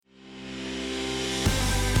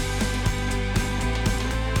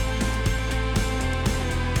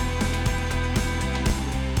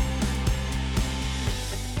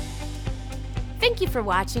Thank you for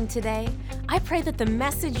watching today. I pray that the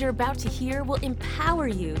message you're about to hear will empower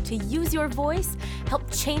you to use your voice, help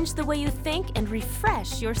change the way you think, and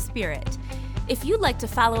refresh your spirit. If you'd like to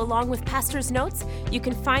follow along with Pastor's notes, you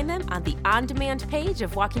can find them on the on-demand page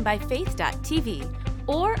of walkingbyfaith.tv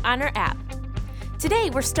or on our app. Today,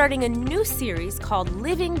 we're starting a new series called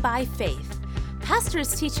Living by Faith. Pastor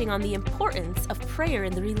is teaching on the importance of prayer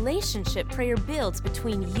and the relationship prayer builds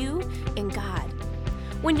between you and God.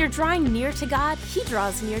 When you're drawing near to God, He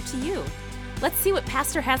draws near to you. Let's see what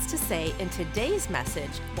Pastor has to say in today's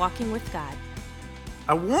message, Walking with God.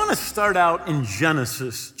 I want to start out in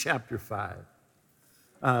Genesis chapter 5.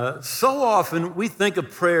 So often we think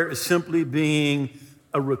of prayer as simply being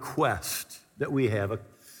a request that we have,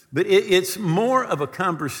 but it's more of a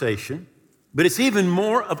conversation, but it's even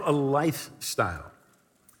more of a lifestyle.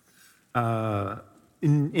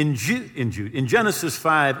 In Genesis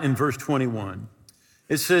 5 in verse 21,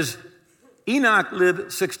 it says, Enoch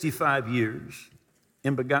lived 65 years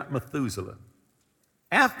and begot Methuselah.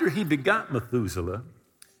 After he begot Methuselah,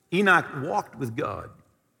 Enoch walked with God.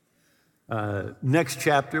 Next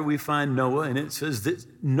chapter, we find Noah, and it says that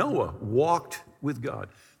Noah walked with God.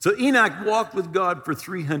 So Enoch walked with God for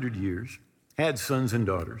 300 years, had sons and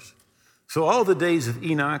daughters. So all the days of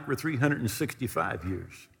Enoch were 365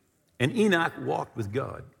 years. And Enoch walked with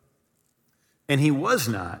God. And he was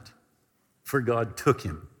not, for God took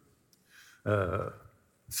him.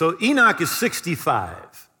 So Enoch is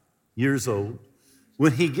 65 years old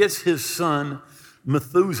when he gets his son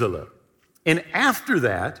Methuselah. And after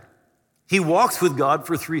that, he walks with God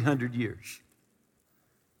for 300 years.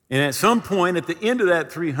 And at some point, at the end of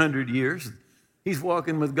that 300 years, he's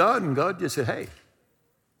walking with God, and God just said, hey,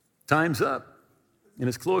 time's up, and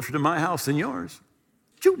it's closer to my house than yours.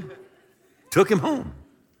 Choo. Took him home.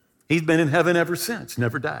 He's been in heaven ever since,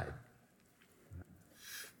 never died.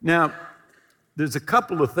 Now, there's a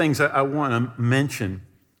couple of things I want to mention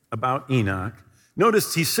about Enoch.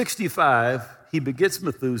 Notice he's 65, he begets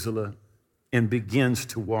Methuselah, and begins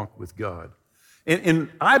to walk with God. And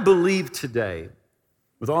I believe today,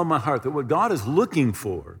 with all my heart, that what God is looking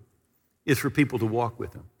for is for people to walk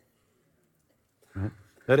with him. Right?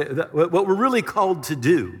 That what we're really called to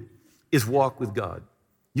do is walk with God.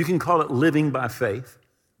 You can call it living by faith,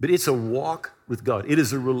 but it's a walk with God. It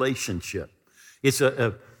is a relationship. It's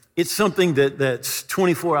something that's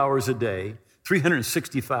 24 hours a day,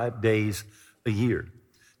 365 days a year.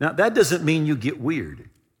 Now, that doesn't mean you get weird.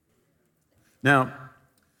 Now,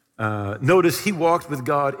 notice he walked with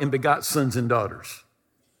God and begot sons and daughters.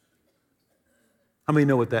 How many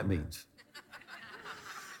know what that means?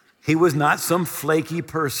 He was not some flaky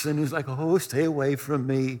person who's like, oh, stay away from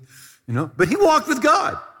me, But he walked with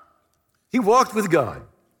God. He walked with God.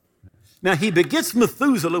 Now, he begets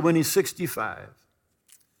Methuselah when he's 65.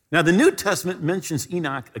 Now, the New Testament mentions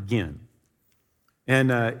Enoch again.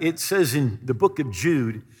 And it says in the book of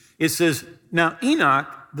Jude, it says, now Enoch,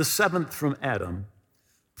 the seventh from Adam,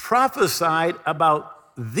 prophesied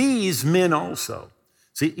about these men also.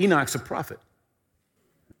 See, Enoch's a prophet.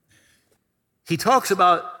 He talks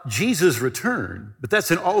about Jesus' return, but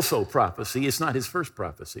that's an also prophecy. It's not his first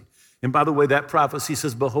prophecy. And by the way, that prophecy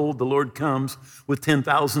says, behold, the Lord comes with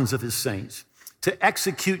 10,000s of his saints to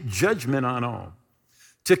execute judgment on all,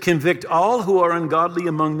 to convict all who are ungodly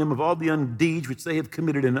among them of all the deeds which they have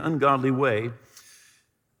committed in an ungodly way,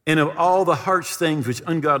 and of all the harsh things which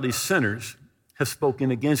ungodly sinners have spoken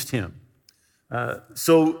against him.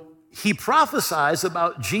 So he prophesies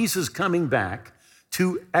about Jesus coming back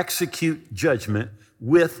to execute judgment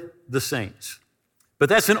with the saints. But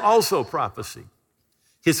that's an also prophecy.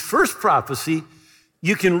 His first prophecy,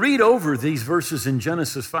 you can read over these verses in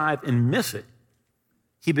Genesis 5 and miss it.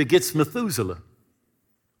 He begets Methuselah.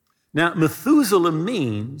 Now, Methuselah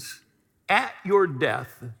means, at your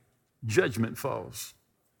death, judgment falls.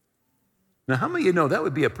 Now, how many of you know that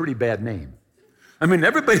would be a pretty bad name? I mean,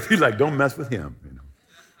 everybody would be like, don't mess with him.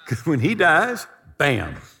 Because when he dies,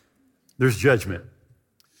 bam, there's judgment.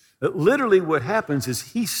 But literally what happens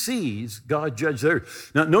is he sees God judge the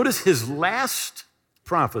earth. Now, notice his last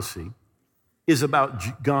prophecy is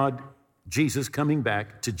about God, Jesus, coming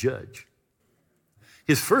back to judge.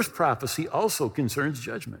 His first prophecy also concerns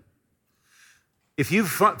judgment. If you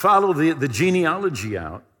follow the genealogy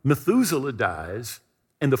out, Methuselah dies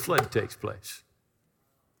and the flood takes place.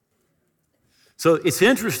 So it's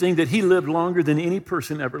interesting that he lived longer than any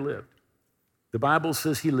person ever lived. The Bible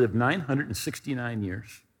says he lived 969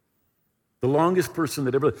 years, the longest person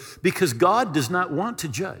that ever lived, because God does not want to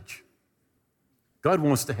judge. God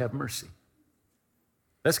wants to have mercy.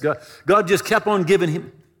 That's God. God just kept on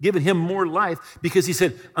giving him more life because he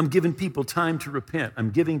said, I'm giving people time to repent.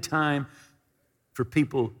 I'm giving time for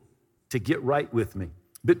people to get right with me.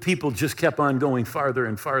 But people just kept on going farther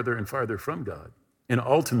and farther and farther from God. And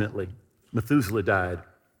ultimately, Methuselah died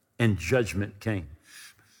and judgment came.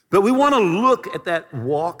 But we want to look at that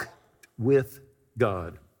walk with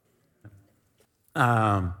God.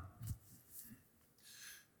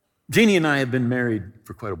 Jeannie and I have been married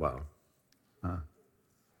for quite a while.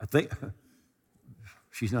 I think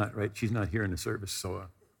she's not right. She's not here in the service, so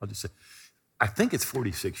I'll just say, I think it's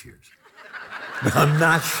 46 years. But I'm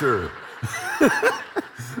not sure.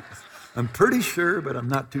 I'm pretty sure, but I'm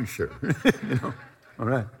not too sure. All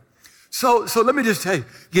right. So let me just tell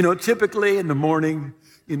you, typically in the morning,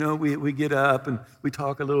 we get up and we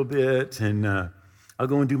talk a little bit, and I'll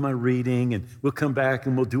go and do my reading, and we'll come back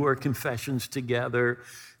and we'll do our confessions together,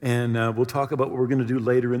 and we'll talk about what we're going to do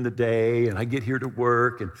later in the day, and I get here to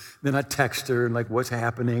work, and then I text her and what's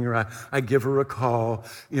happening, or I give her a call,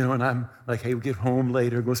 and I'm like, hey, we'll get home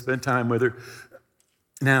later, go spend time with her.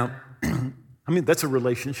 Now, that's a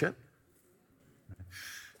relationship.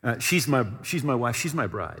 She's my wife, she's my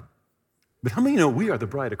bride. But how many know we are the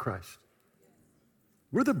bride of Christ?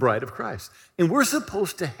 We're the bride of Christ. And we're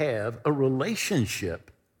supposed to have a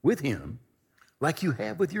relationship with him like you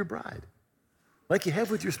have with your bride, like you have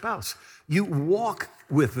with your spouse. You walk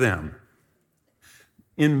with them.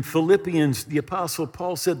 In Philippians, the Apostle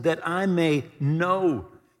Paul said that I may know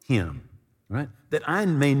him, right? That I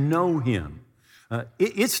may know him.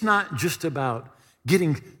 It's not just about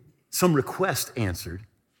getting some request answered.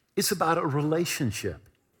 It's about a relationship.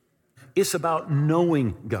 It's about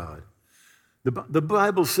knowing God. The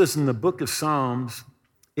Bible says in the book of Psalms,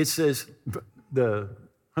 it says, the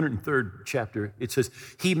 103rd chapter, it says,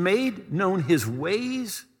 he made known his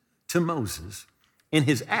ways to Moses and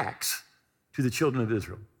his acts to the children of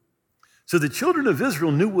Israel. So the children of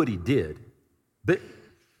Israel knew what he did, but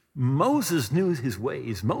Moses knew his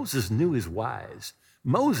ways. Moses knew his whys.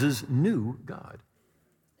 Moses knew God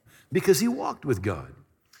because he walked with God.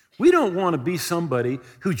 We don't want to be somebody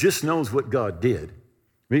who just knows what God did.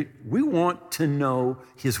 We want to know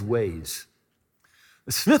his ways.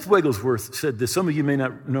 Smith Wigglesworth said this. Some of you may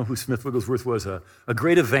not know who Smith Wigglesworth was, a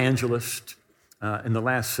great evangelist in the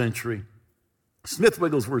last century. Smith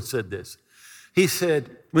Wigglesworth said this. He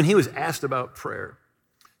said, when he was asked about prayer,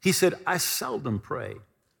 he said, I seldom pray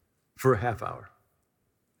for a half hour.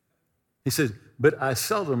 He said, but I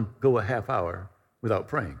seldom go a half hour without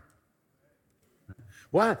praying.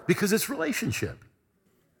 Why? Because it's relationship.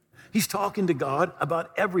 He's talking to God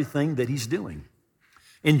about everything that he's doing.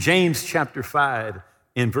 In James chapter 5,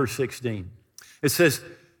 in verse 16, it says,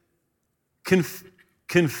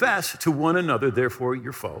 confess to one another, therefore,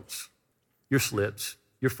 your faults, your slips,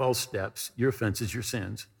 your false steps, your offenses, your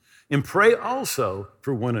sins, and pray also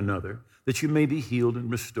for one another that you may be healed and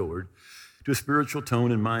restored to a spiritual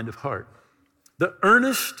tone and mind of heart. The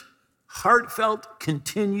earnest, heartfelt,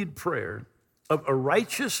 continued prayer of a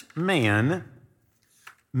righteous man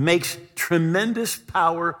makes tremendous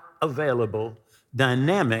power available,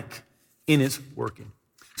 dynamic in its working.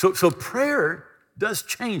 So prayer does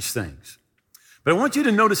change things. But I want you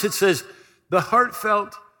to notice it says the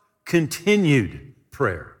heartfelt, continued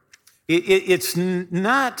prayer. It's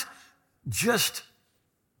not just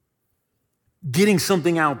getting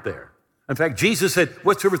something out there. In fact, Jesus said,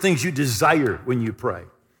 whatsoever things you desire when you pray.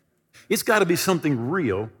 It's got to be something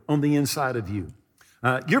real on the inside of you.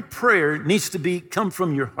 Your prayer needs to come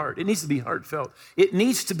from your heart. It needs to be heartfelt. It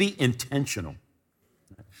needs to be intentional.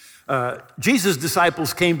 Jesus'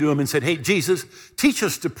 disciples came to him and said, hey, Jesus, teach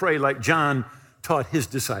us to pray like John taught his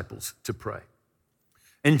disciples to pray.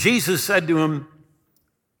 And Jesus said to him,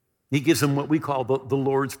 he gives them what we call the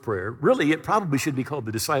Lord's Prayer. Really, it probably should be called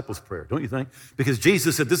the disciples' prayer, don't you think? Because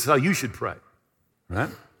Jesus said, this is how you should pray, right?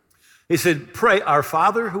 He said, pray, our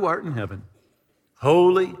Father who art in heaven,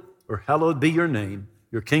 holy or hallowed be your name.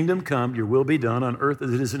 Your kingdom come, your will be done on earth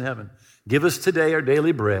as it is in heaven. Give us today our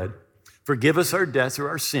daily bread. Forgive us our debts or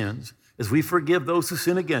our sins as we forgive those who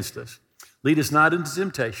sin against us. Lead us not into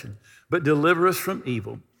temptation, but deliver us from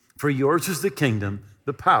evil. For yours is the kingdom,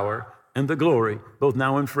 the power, and the glory, both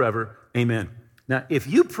now and forever. Amen. Now, if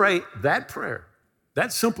you pray that prayer,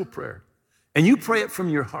 that simple prayer, and you pray it from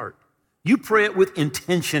your heart, you pray it with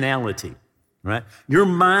intentionality, right? Your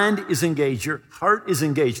mind is engaged. Your heart is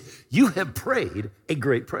engaged. You have prayed a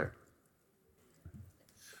great prayer.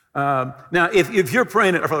 Now, if you're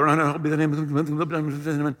praying it, Father, be the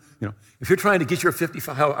name, if you're trying to get your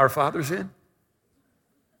 55 Our Fathers in,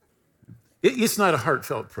 it's not a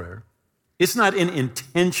heartfelt prayer. It's not an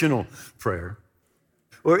intentional prayer.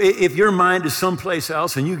 Or if your mind is someplace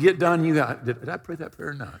else and you get done, did I pray that prayer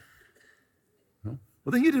or not? No?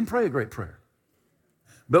 Well, then you didn't pray a great prayer.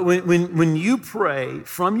 But when you pray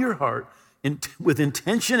from your heart with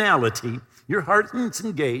intentionality, your heart is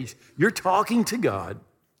engaged, you're talking to God,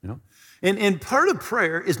 you know. And part of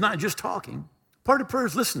prayer is not just talking. Part of prayer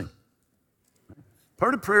is listening.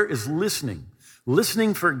 Part of prayer is listening.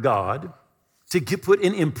 Listening for God to put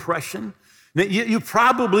an impression. Now, you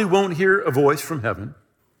probably won't hear a voice from heaven,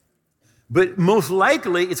 but most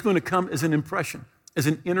likely it's going to come as an impression, as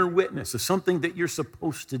an inner witness of something that you're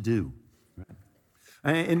supposed to do.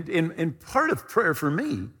 And part of prayer for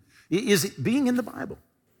me is being in the Bible,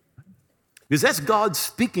 because that's God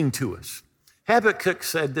speaking to us. Habakkuk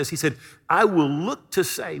said this. He said, I will look to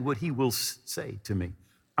say what he will say to me.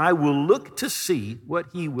 I will look to see what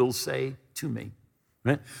he will say to me.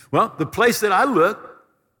 Right? Well, the place that I look,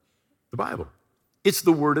 the Bible. It's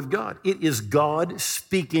the Word of God. It is God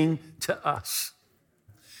speaking to us.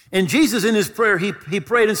 And Jesus in his prayer, he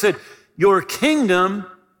prayed and said, your kingdom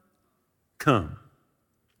come.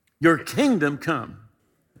 Your kingdom come.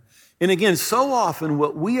 And again, so often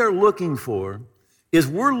what we are looking for is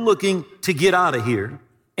we're looking to get out of here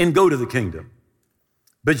and go to the kingdom.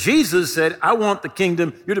 But Jesus said, I want the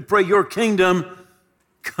kingdom. You're to pray, your kingdom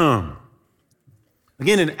come.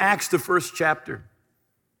 Again, in Acts, the first chapter,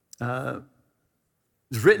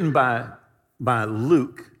 it's written by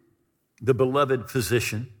Luke, the beloved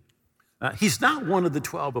physician. He's not one of the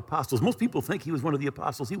 12 apostles. Most people think he was one of the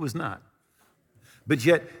apostles. He was not. But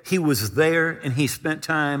yet he was there and he spent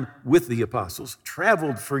time with the apostles,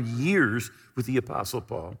 traveled for years with the apostle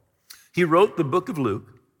Paul. He wrote the book of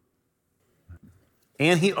Luke,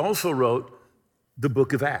 and he also wrote the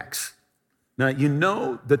book of Acts. Now, you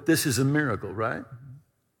know that this is a miracle, right?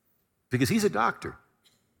 Because he's a doctor.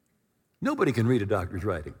 Nobody can read a doctor's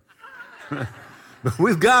writing. But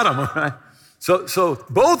we've got them, all right? So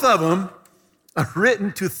both of them are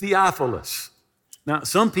written to Theophilus. Now,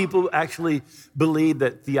 some people actually believe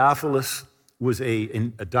that Theophilus was a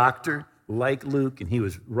doctor like Luke, and he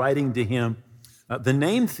was writing to him. The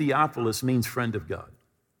name Theophilus means friend of God.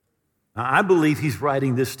 Now, I believe he's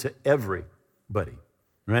writing this to everybody,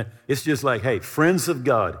 right? It's just like, hey, friends of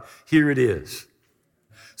God, here it is.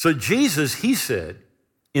 So Jesus, he said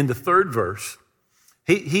in the third verse,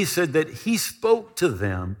 he said that he spoke to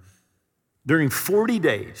them during 40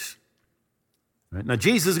 days. Right? Now,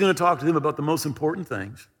 Jesus is going to talk to them about the most important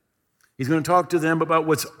things. He's going to talk to them about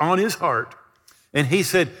what's on his heart. And he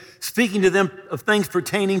said, speaking to them of things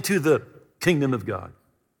pertaining to the kingdom of God.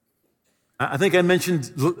 I think I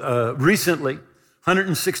mentioned recently,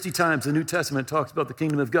 160 times the New Testament talks about the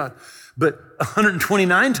kingdom of God, but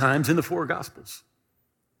 129 times in the four Gospels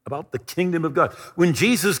about the kingdom of God. When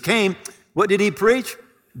Jesus came, what did he preach?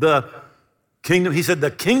 The kingdom. He said, the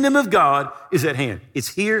kingdom of God is at hand. It's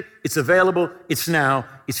here, it's available, it's now,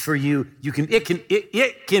 it's for you.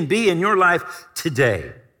 It can be in your life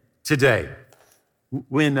today. Today.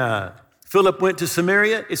 When Philip went to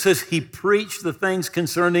Samaria, it says he preached the things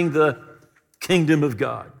concerning the kingdom of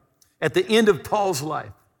God. At the end of Paul's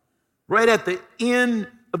life, right at the end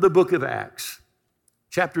of the book of Acts,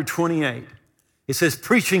 chapter 28, it says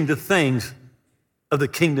preaching the things of the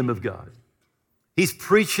kingdom of God. He's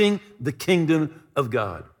preaching the kingdom of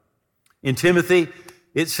God. In Timothy,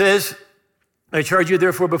 it says, I charge you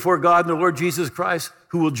therefore before God and the Lord Jesus Christ,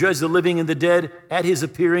 who will judge the living and the dead at his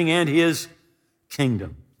appearing and his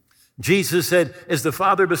kingdom. Jesus said, as the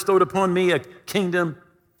Father bestowed upon me a kingdom,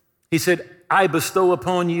 he said, I bestow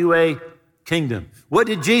upon you a kingdom. What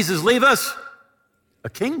did Jesus leave us? A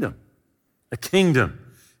kingdom. A kingdom.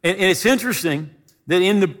 And it's interesting that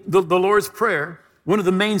in the Lord's Prayer, one of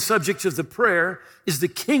the main subjects of the prayer is the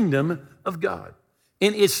kingdom of God.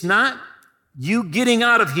 And it's not you getting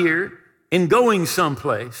out of here and going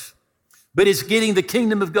someplace, but it's getting the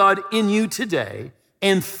kingdom of God in you today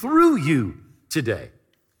and through you today.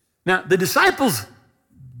 Now, the disciples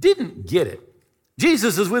didn't get it.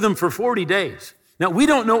 Jesus is with them for 40 days. Now, we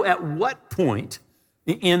don't know at what point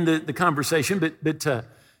in the conversation, but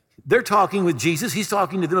they're talking with Jesus. He's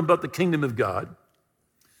talking to them about the kingdom of God.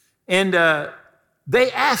 And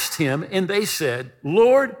they asked him, and they said,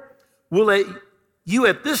 Lord, will you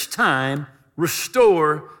at this time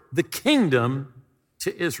restore the kingdom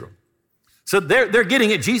to Israel? So they're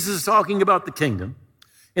getting it. Jesus is talking about the kingdom.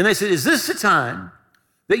 And they said, is this the time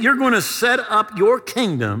that you're going to set up your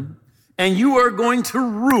kingdom and you are going to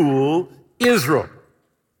rule Israel?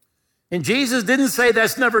 And Jesus didn't say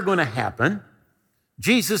that's never going to happen.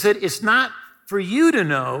 Jesus said, it's not for you to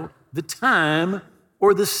know the time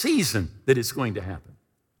or the season that it's going to happen.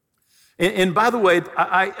 And by the way,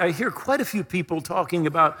 I hear quite a few people talking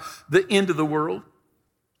about the end of the world.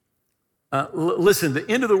 Listen, the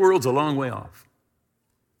end of the world's a long way off.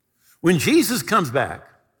 When Jesus comes back,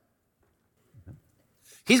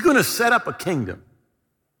 He's going to set up a kingdom.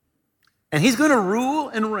 And he's going to rule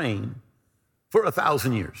and reign for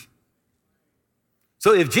 1,000 years.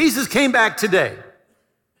 So if Jesus came back today,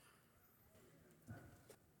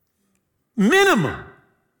 minimum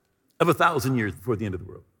of 1,000 years before the end of the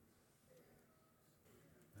world.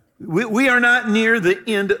 We are not near the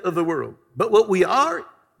end of the world, but what we are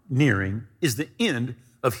nearing is the end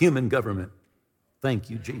of human government. Thank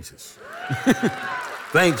you, Jesus.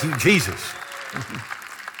 Thank you, Jesus.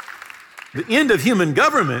 The end of human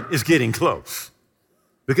government is getting close,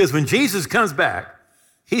 because when Jesus comes back,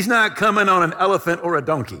 he's not coming on an elephant or a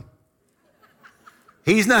donkey.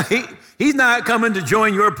 He's not coming to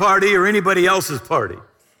join your party or anybody else's party,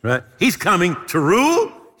 right? He's coming to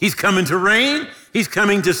rule. He's coming to reign. He's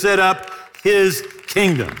coming to set up his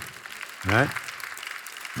kingdom, right?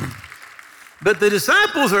 But the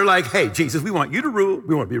disciples are like, hey, Jesus, we want you to rule.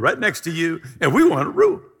 We want to be right next to you, and we want to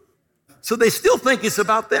rule. So they still think it's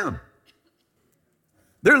about them.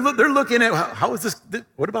 They're looking at, how is this?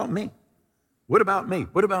 What about me? What about me?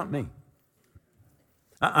 What about me?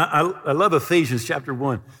 I love Ephesians chapter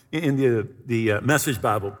 1 in the Message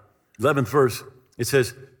Bible, 11th verse. It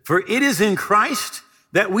says, for it is in Christ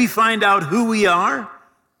that we find out who we are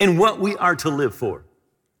and what we are to live for.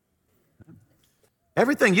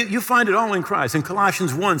 Everything, you find it all in Christ. In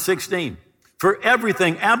Colossians 1:16, for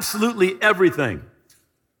everything, absolutely everything,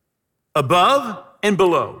 above and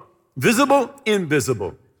below, visible,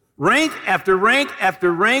 invisible, rank after rank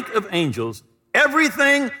after rank of angels,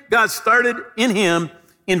 everything God started in him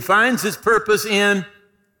and finds his purpose in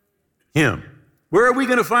him. Where are we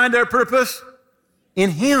going to find our purpose? In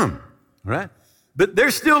him, all right? But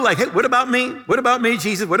they're still like, hey, what about me? What about me,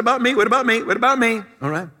 Jesus? What about me? What about me? What about me? All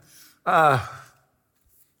right?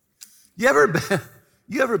 You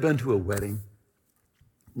ever been to a wedding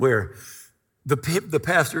where the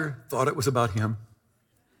pastor thought it was about him?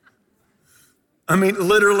 I mean,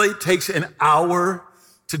 literally takes an hour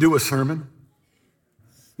to do a sermon.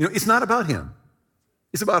 You know, it's not about him.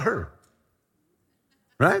 It's about her,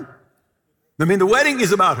 right? I mean, the wedding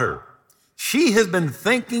is about her. She has been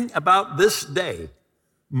thinking about this day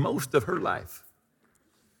most of her life.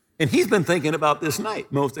 And he's been thinking about this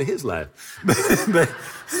night most of his life.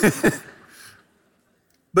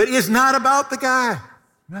 But it's not about the guy,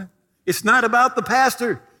 right? It's not about the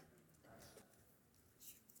pastor.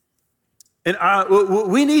 And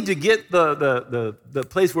we need to get the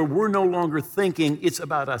place where we're no longer thinking it's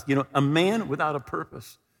about us. You know, a man without a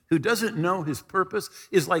purpose, who doesn't know his purpose,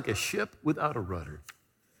 is like a ship without a rudder,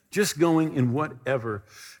 just going in whatever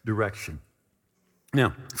direction.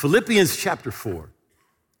 Now, Philippians chapter 4.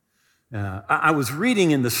 I was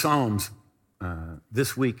reading in the Psalms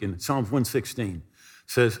this week, in Psalms 116,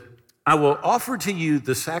 says, I will offer to you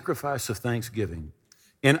the sacrifice of thanksgiving,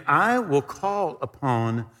 and I will call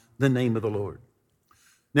upon the name of the Lord.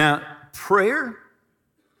 Now, prayer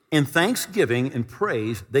and thanksgiving and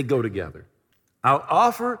praise, they go together. I'll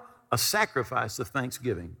offer a sacrifice of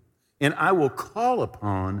thanksgiving, and I will call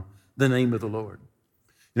upon the name of the Lord.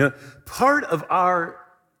 You know, part of our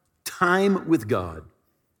time with God,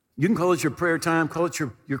 you can call it your prayer time, call it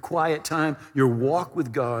your quiet time, your walk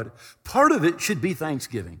with God. Part of it should be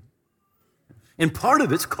thanksgiving. And part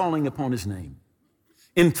of it's calling upon his name.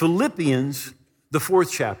 In Philippians, the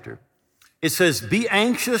 4th chapter, it says, be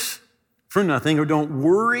anxious for nothing, or don't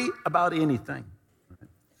worry about anything.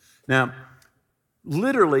 Now,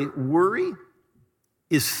 literally, worry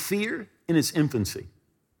is fear in its infancy.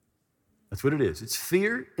 That's what it is. It's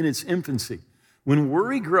fear in its infancy. When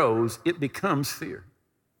worry grows, it becomes fear.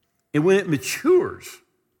 And when it matures,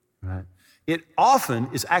 right, it often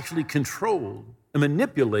is actually controlled and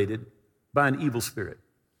manipulated by an evil spirit.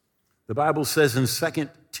 The Bible says in 2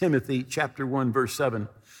 Timothy chapter 1, verse 7,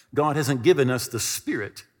 God hasn't given us the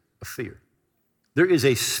spirit of fear. There is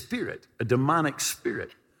a spirit, a demonic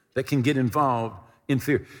spirit, that can get involved in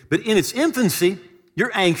fear. But in its infancy,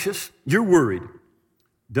 you're anxious, you're worried.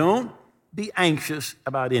 Don't be anxious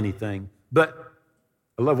about anything, but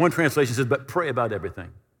I love one translation says, but pray about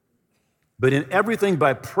everything. But in everything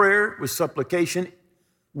by prayer with supplication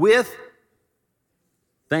with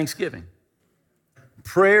thanksgiving.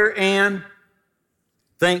 Prayer and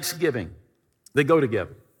thanksgiving, they go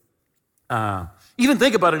together. Even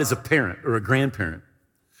think about it as a parent or a grandparent.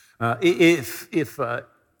 If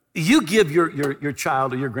you give your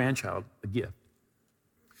child or your grandchild a gift,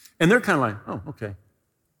 and they're kind of like, oh, okay.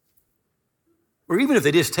 Or even if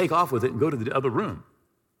they just take off with it and go to the other room,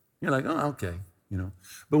 you're like, oh, okay, you know.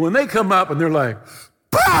 But when they come up and they're like,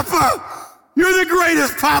 Papa, you're the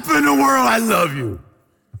greatest papa in the world, I love you.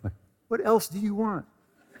 I'm like, what else do you want?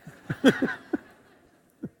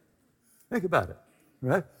 Think about it.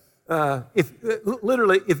 right?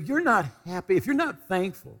 If you're not happy, if you're not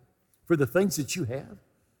thankful for the things that you have,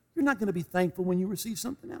 you're not going to be thankful when you receive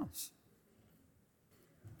something else.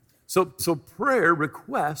 So prayer,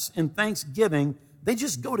 requests, and thanksgiving, they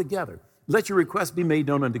just go together. Let your requests be made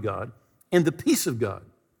known unto God, and the peace of God,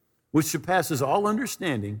 which surpasses all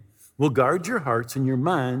understanding, will guard your hearts and your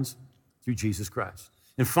minds through Jesus Christ.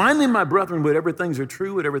 And finally, my brethren, whatever things are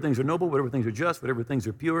true, whatever things are noble, whatever things are just, whatever things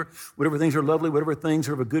are pure, whatever things are lovely, whatever things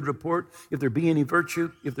are of a good report, if there be any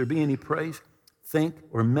virtue, if there be any praise, think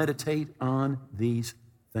or meditate on these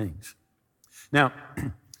things. Now,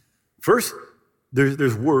 first,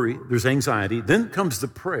 there's worry, there's anxiety, then comes the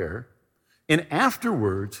prayer, and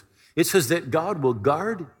afterwards, it says that God will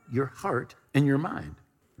guard your heart and your mind.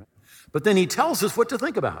 But then he tells us what to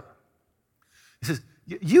think about. He says,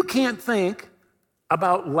 you can't think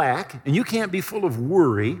about lack, and you can't be full of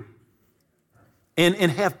worry and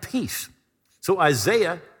have peace. So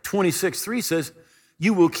Isaiah 26:3 says,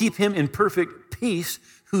 you will keep him in perfect peace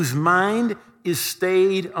whose mind is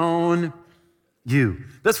stayed on you.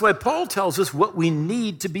 That's why Paul tells us what we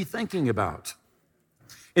need to be thinking about.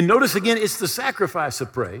 And notice again, it's the sacrifice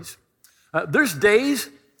of praise. There's days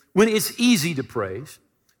when it's easy to praise,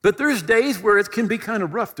 but there's days where it can be kind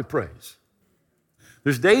of rough to praise.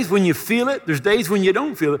 There's days when you feel it. There's days when you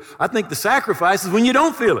don't feel it. I think the sacrifice is when you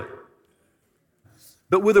don't feel it.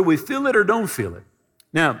 But whether we feel it or don't feel it.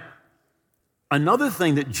 Now, another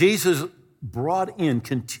thing that Jesus brought in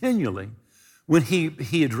continually when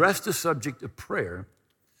he addressed the subject of prayer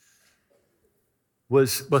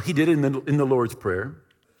was, well, he did it in the Lord's Prayer.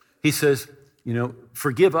 He says,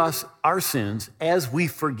 forgive us our sins as we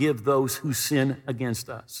forgive those who sin against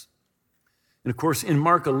us. And of course, in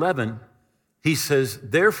Mark 11, he says,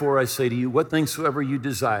 therefore I say to you, what things soever you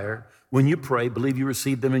desire, when you pray, believe you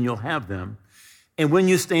receive them and you'll have them. And when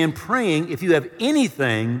you stand praying, if you have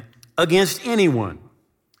anything against anyone,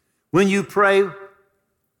 when you pray,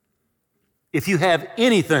 if you have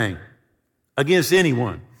anything against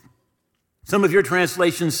anyone. Some of your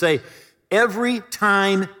translations say, every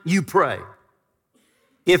time you pray,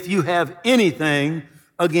 if you have anything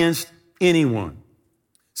against anyone.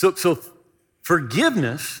 So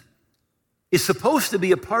forgiveness is supposed to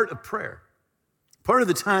be a part of prayer, part of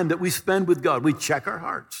the time that we spend with God. We check our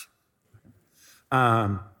hearts.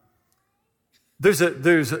 There's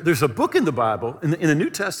a book in the Bible, in the New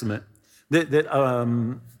Testament, that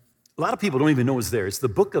a lot of people don't even know is there. It's the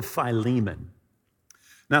book of Philemon.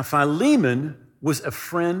 Now, Philemon was a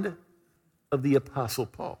friend of the Apostle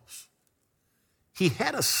Paul's. He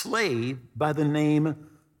had a slave by the name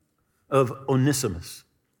of Onesimus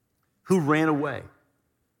who ran away.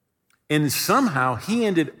 And somehow he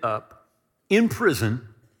ended up in prison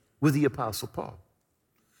with the Apostle Paul.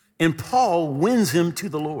 And Paul wins him to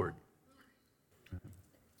the Lord.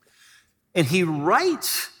 And he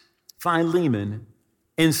writes Philemon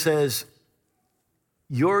and says,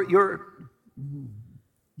 your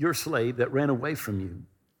slave that ran away from you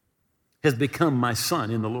has become my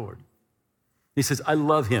son in the Lord. He says, I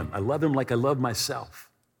love him. I love him like I love myself.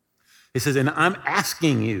 He says, and I'm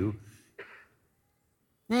asking you.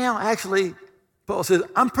 Now, actually, Paul says,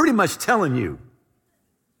 I'm pretty much telling you.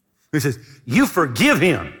 He says, you forgive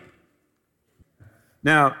him.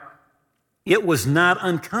 Now, it was not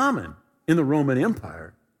uncommon in the Roman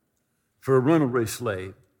Empire for a runaway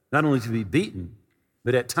slave not only to be beaten,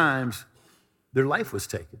 but at times their life was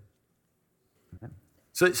taken.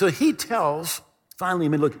 So he tells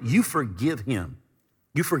Philemon, look, you forgive him.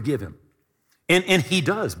 You forgive him. And he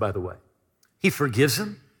does, by the way. He forgives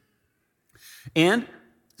him and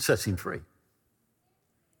sets him free. I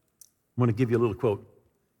want to give you a little quote.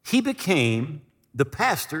 He became the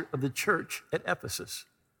pastor of the church at Ephesus.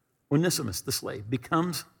 Onesimus, the slave,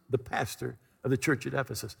 becomes the pastor of the church at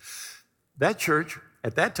Ephesus. That church,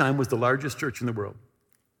 at that time, was the largest church in the world.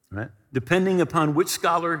 Right? Depending upon which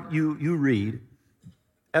scholar you read,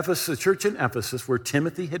 the church in Ephesus, where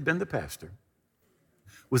Timothy had been the pastor,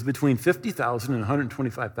 was between 50,000 and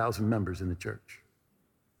 125,000 members in the church.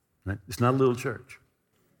 Right? It's not a little church.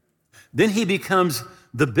 Then he becomes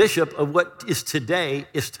the bishop of what is today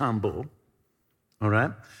Istanbul. All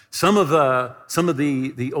right? Some of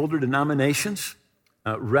the older denominations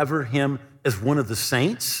revere him as one of the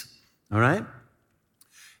saints. All right?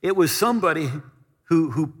 It was somebody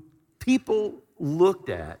who people looked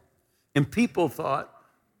at and people thought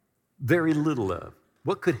very little of.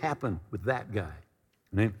 What could happen with that guy?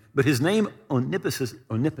 Right? But his name,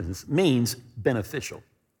 Onesimus, means beneficial.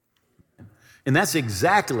 And that's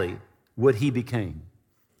exactly what he became.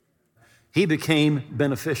 He became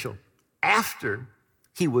beneficial after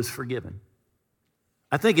he was forgiven.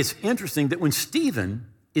 I think it's interesting that when Stephen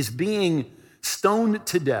is being stoned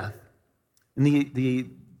to death, and the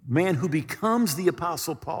man who becomes the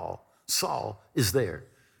Apostle Paul, Saul, is there,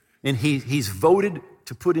 and he's voted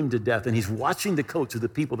to put him to death, and he's watching the coats of the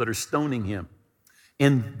people that are stoning him.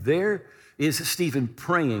 And there is Stephen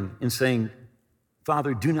praying and saying,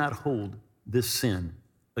 Father, do not hold this sin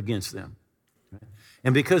against them.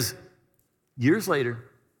 And because years later,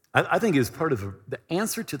 I think it was part of the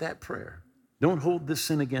answer to that prayer, don't hold this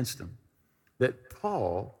sin against them, that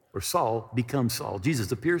Paul or Saul becomes Saul.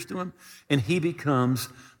 Jesus appears to him, and he becomes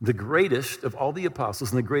the greatest of all the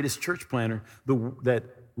apostles and the greatest church planter that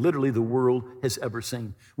literally the world has ever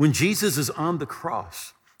seen. When Jesus is on the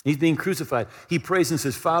cross, he's being crucified, he prays and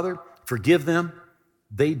says, Father, forgive them.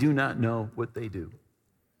 They do not know what they do.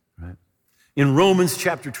 Right? In Romans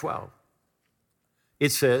chapter 12,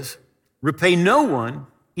 it says, repay no one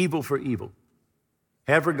evil for evil.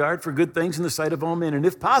 Have regard for good things in the sight of all men. And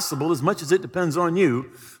if possible, as much as it depends on you,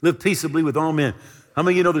 live peaceably with all men. How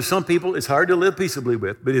many of you know there's some people it's hard to live peaceably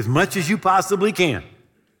with, but as much as you possibly can,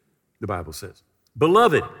 the Bible says.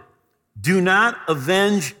 Beloved, do not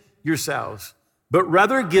avenge yourselves, but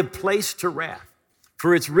rather give place to wrath.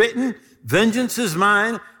 For it's written, vengeance is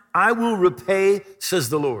mine, I will repay, says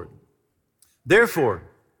the Lord. Therefore,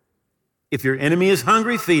 if your enemy is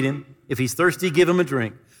hungry, feed him. If he's thirsty, give him a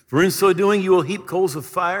drink. For in so doing, you will heap coals of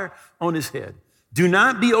fire on his head. Do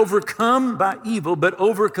not be overcome by evil, but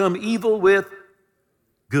overcome evil with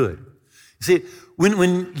good. See,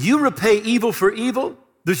 when you repay evil for evil,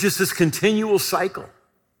 there's just this continual cycle.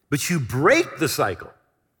 But you break the cycle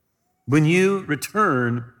when you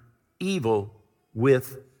return evil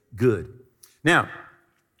with good. Now,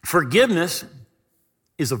 forgiveness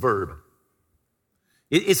is a verb.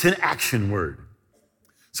 It's an action word.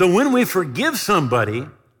 So when we forgive somebody,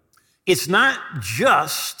 it's not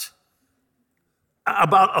just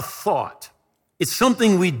about a thought. It's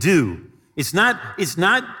something we do.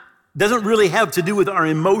 Doesn't really have to do with our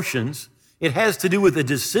emotions. It has to do with a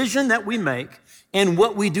decision that we make and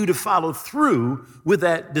what we do to follow through with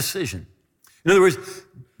that decision. In other words,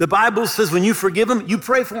 the Bible says when you forgive them, you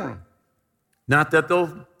pray for them. Not that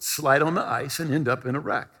they'll slide on the ice and end up in a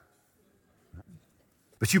wreck.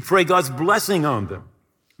 But you pray God's blessing on them,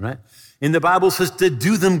 right? And the Bible says to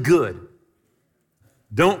do them good.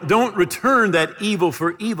 Don't return that evil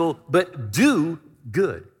for evil, but do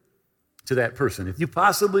good to that person. If you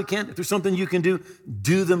possibly can, if there's something you can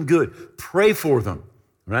do them good. Pray for them,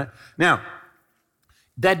 right? Now,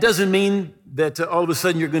 that doesn't mean that all of a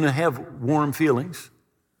sudden you're going to have warm feelings,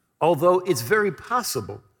 although it's very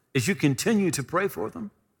possible as you continue to pray for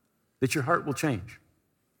them that your heart will change.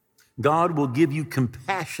 God will give you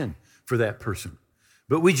compassion for that person.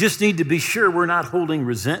 But we just need to be sure we're not holding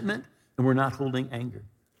resentment and we're not holding anger.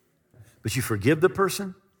 But you forgive the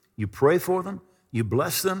person, you pray for them, you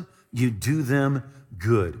bless them, you do them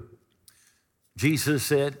good. Jesus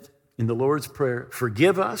said in the Lord's Prayer,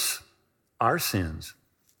 forgive us our sins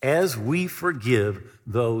as we forgive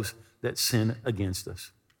those that sin against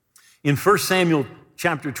us. In 1 Samuel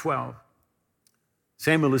chapter 12,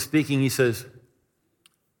 Samuel is speaking, he says,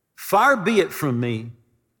 far be it from me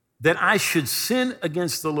that I should sin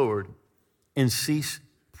against the Lord and cease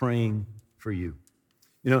praying for you.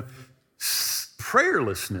 You know,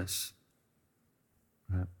 prayerlessness,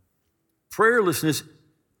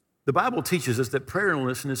 the Bible teaches us that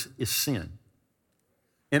prayerlessness is sin.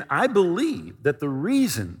 And I believe that the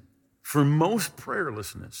reason for most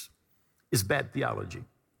prayerlessness is bad theology.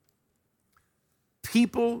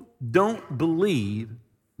 People don't believe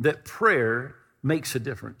that prayer makes a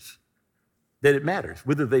difference, that it matters,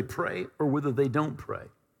 whether they pray or whether they don't pray.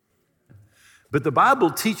 But the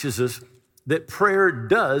Bible teaches us that prayer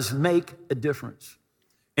does make a difference.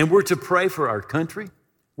 And we're to pray for our country,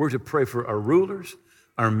 we're to pray for our rulers,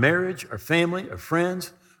 our marriage, our family, our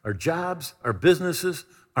friends, our jobs, our businesses,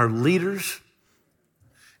 our leaders.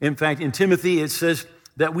 In fact, in Timothy, it says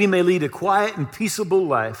that we may lead a quiet and peaceable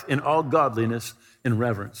life in all godliness and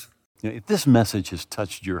reverence. If this message has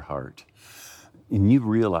touched your heart and you've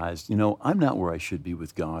realized, I'm not where I should be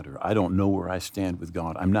with God, or I don't know where I stand with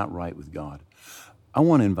God, I'm not right with God, I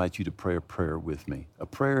want to invite you to pray a prayer with me, a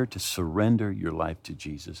prayer to surrender your life to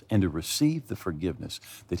Jesus and to receive the forgiveness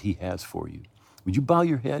that He has for you. Would you bow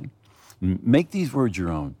your head? Make these words your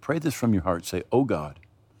own. Pray this from your heart. Say, oh God,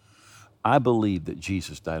 I believe that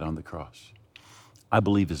Jesus died on the cross. I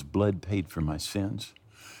believe His blood paid for my sins,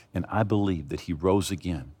 and I believe that He rose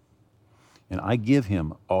again. And I give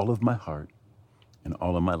Him all of my heart and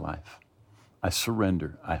all of my life. I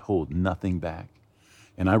surrender. I hold nothing back.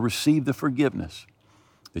 And I receive the forgiveness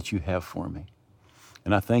that you have for me.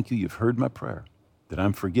 And I thank you, you've heard my prayer, that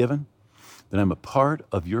I'm forgiven, that I'm a part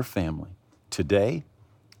of your family today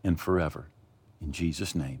and forever. In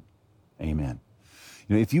Jesus' name, amen.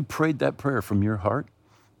 You know, if you prayed that prayer from your heart,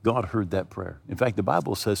 God heard that prayer. In fact, the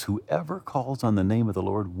Bible says whoever calls on the name of the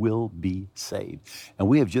Lord will be saved. And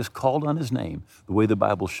we have just called on his name the way the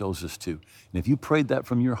Bible shows us to. And if you prayed that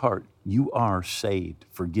from your heart, you are saved,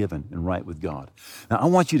 forgiven, and right with God. Now, I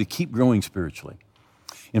want you to keep growing spiritually.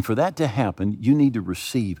 And for that to happen, you need to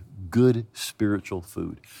receive good spiritual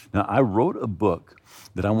food. Now, I wrote a book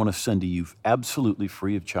that I want to send to you absolutely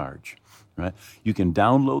free of charge. Right? You can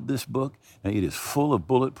download this book, and it is full of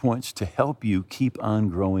bullet points to help you keep on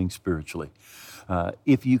growing spiritually.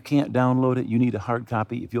 If you can't download it, you need a hard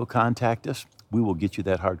copy. If you'll contact us, we will get you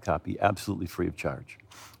that hard copy absolutely free of charge.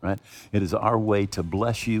 Right? It is our way to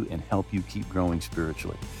bless you and help you keep growing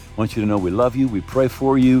spiritually. I want you to know we love you, we pray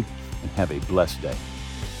for you, and have a blessed day.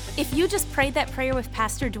 If you just prayed that prayer with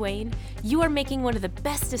Pastor Dwayne, you are making one of the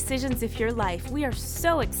best decisions of your life. We are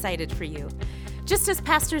so excited for you. Just as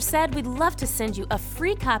Pastor said, we'd love to send you a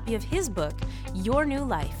free copy of his book, Your New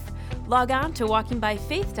Life. Log on to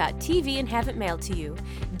walkingbyfaith.tv and have it mailed to you.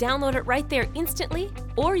 Download it right there instantly,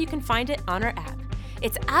 or you can find it on our app.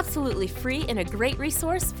 It's absolutely free and a great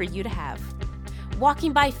resource for you to have.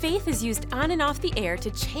 Walking by Faith is used on and off the air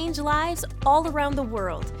to change lives all around the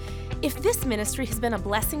world. If this ministry has been a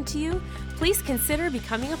blessing to you, please consider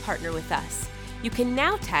becoming a partner with us. You can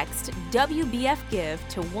now text WBF-GIVE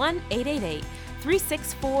to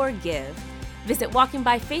 1-888-364-GIVE. Visit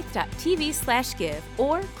walkingbyfaith.tv/give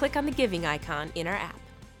or click on the giving icon in our app.